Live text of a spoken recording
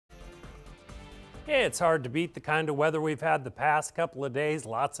It's hard to beat the kind of weather we've had the past couple of days.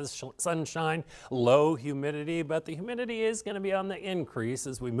 Lots of sunshine, low humidity, but the humidity is going to be on the increase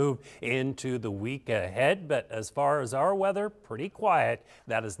as we move into the week ahead. But as far as our weather, pretty quiet.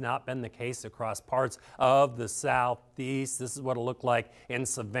 That has not been the case across parts of the southeast. This is what it looked like in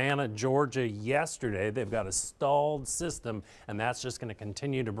Savannah, Georgia yesterday. They've got a stalled system, and that's just going to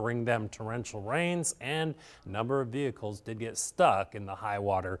continue to bring them torrential rains, and a number of vehicles did get stuck in the high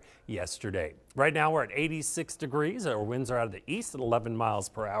water yesterday. Right now we're at 86 degrees. Our winds are out of the east at 11 miles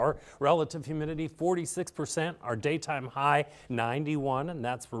per hour. Relative humidity 46%. Our daytime high 91, and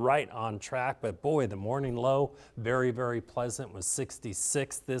that's right on track. But boy, the morning low very, very pleasant was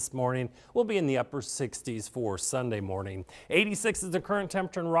 66 this morning. We'll be in the upper 60s for Sunday morning. 86 is the current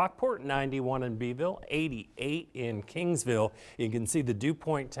temperature in Rockport, 91 in Beeville, 88 in Kingsville. You can see the dew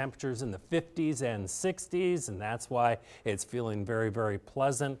point temperatures in the 50s and 60s, and that's why it's feeling very, very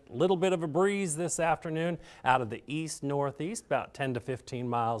pleasant. A little bit of a breeze this afternoon out of the east northeast, about 10 to 15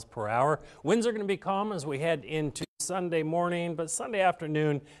 miles per hour. Winds are going to be calm as we head into Sunday morning, but Sunday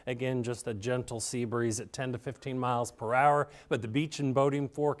afternoon, again, just a gentle sea breeze at 10 to 15 miles per hour. But the beach and boating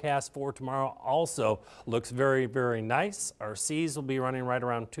forecast for tomorrow also looks very, very nice. Our seas will be running right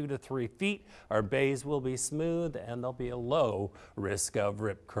around 2 to 3 feet. Our bays will be smooth, and there'll be a low risk of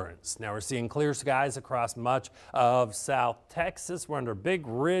rip currents. Now we're seeing clear skies across much of South Texas. We're under a big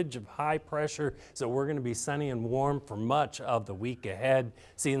ridge of high pressure, so we're going to be sunny and warm for much of the week ahead.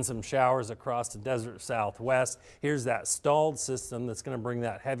 Seeing some showers across the desert Southwest. Here's that stalled system that's going to bring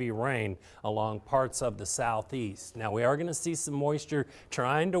that heavy rain along parts of the southeast. Now we are going to see some moisture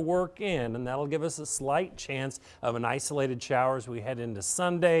trying to work in, and that'll give us a slight chance of an isolated shower as we head into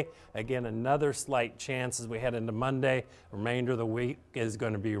Sunday. Again, another slight chance as we head into Monday. Remainder of the week is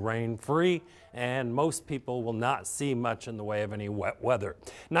going to be rain free, and most people will not see much in the way of any wet weather.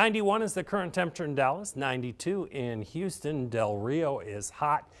 91 is the current temperature in Dallas, 92 in Houston. Del Rio is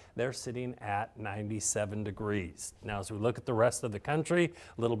hot. They're sitting at 97 degrees. Now, as we look at the rest of the country,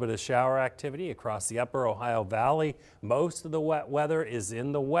 a little bit of shower activity across the upper Ohio Valley. Most of the wet weather is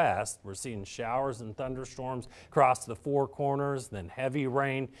in the west. We're seeing showers and thunderstorms across the Four Corners, then heavy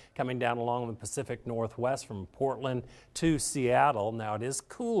rain coming down along the Pacific Northwest from Portland to Seattle. Now, it is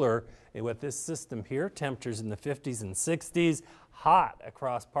cooler with this system here. Temperatures in the 50s and 60s. Hot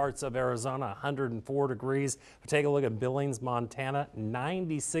across parts of Arizona, 104 degrees. Take a look at Billings, Montana,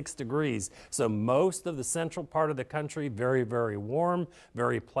 96 degrees. So most of the central part of the country, very, very warm,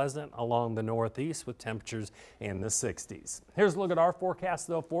 very pleasant along the northeast with temperatures in the 60s. Here's a look at our forecast,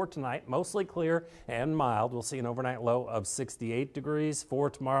 though, for tonight. Mostly clear and mild. We'll see an overnight low of 68 degrees.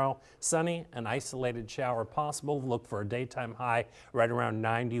 For tomorrow, sunny, an isolated shower possible. Look for a daytime high right around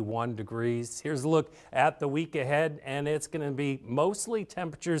 91 degrees. Here's a look at the week ahead, and it's going to be mostly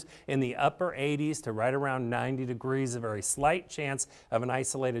temperatures in the upper 80s to right around 90 degrees. A very slight chance of an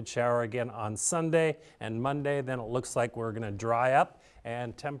isolated shower again on Sunday and Monday. Then it looks like we're going to dry up,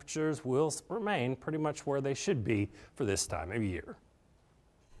 and temperatures will remain pretty much where they should be for this time of year.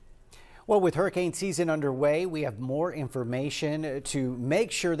 Well, with hurricane season underway, we have more information to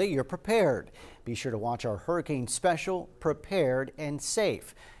make sure that you're prepared. Be sure to watch our hurricane special, Prepared and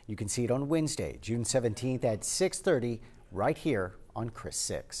Safe. You can see it on Wednesday, June 17th at 6:30. right here on KRIS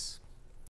 6.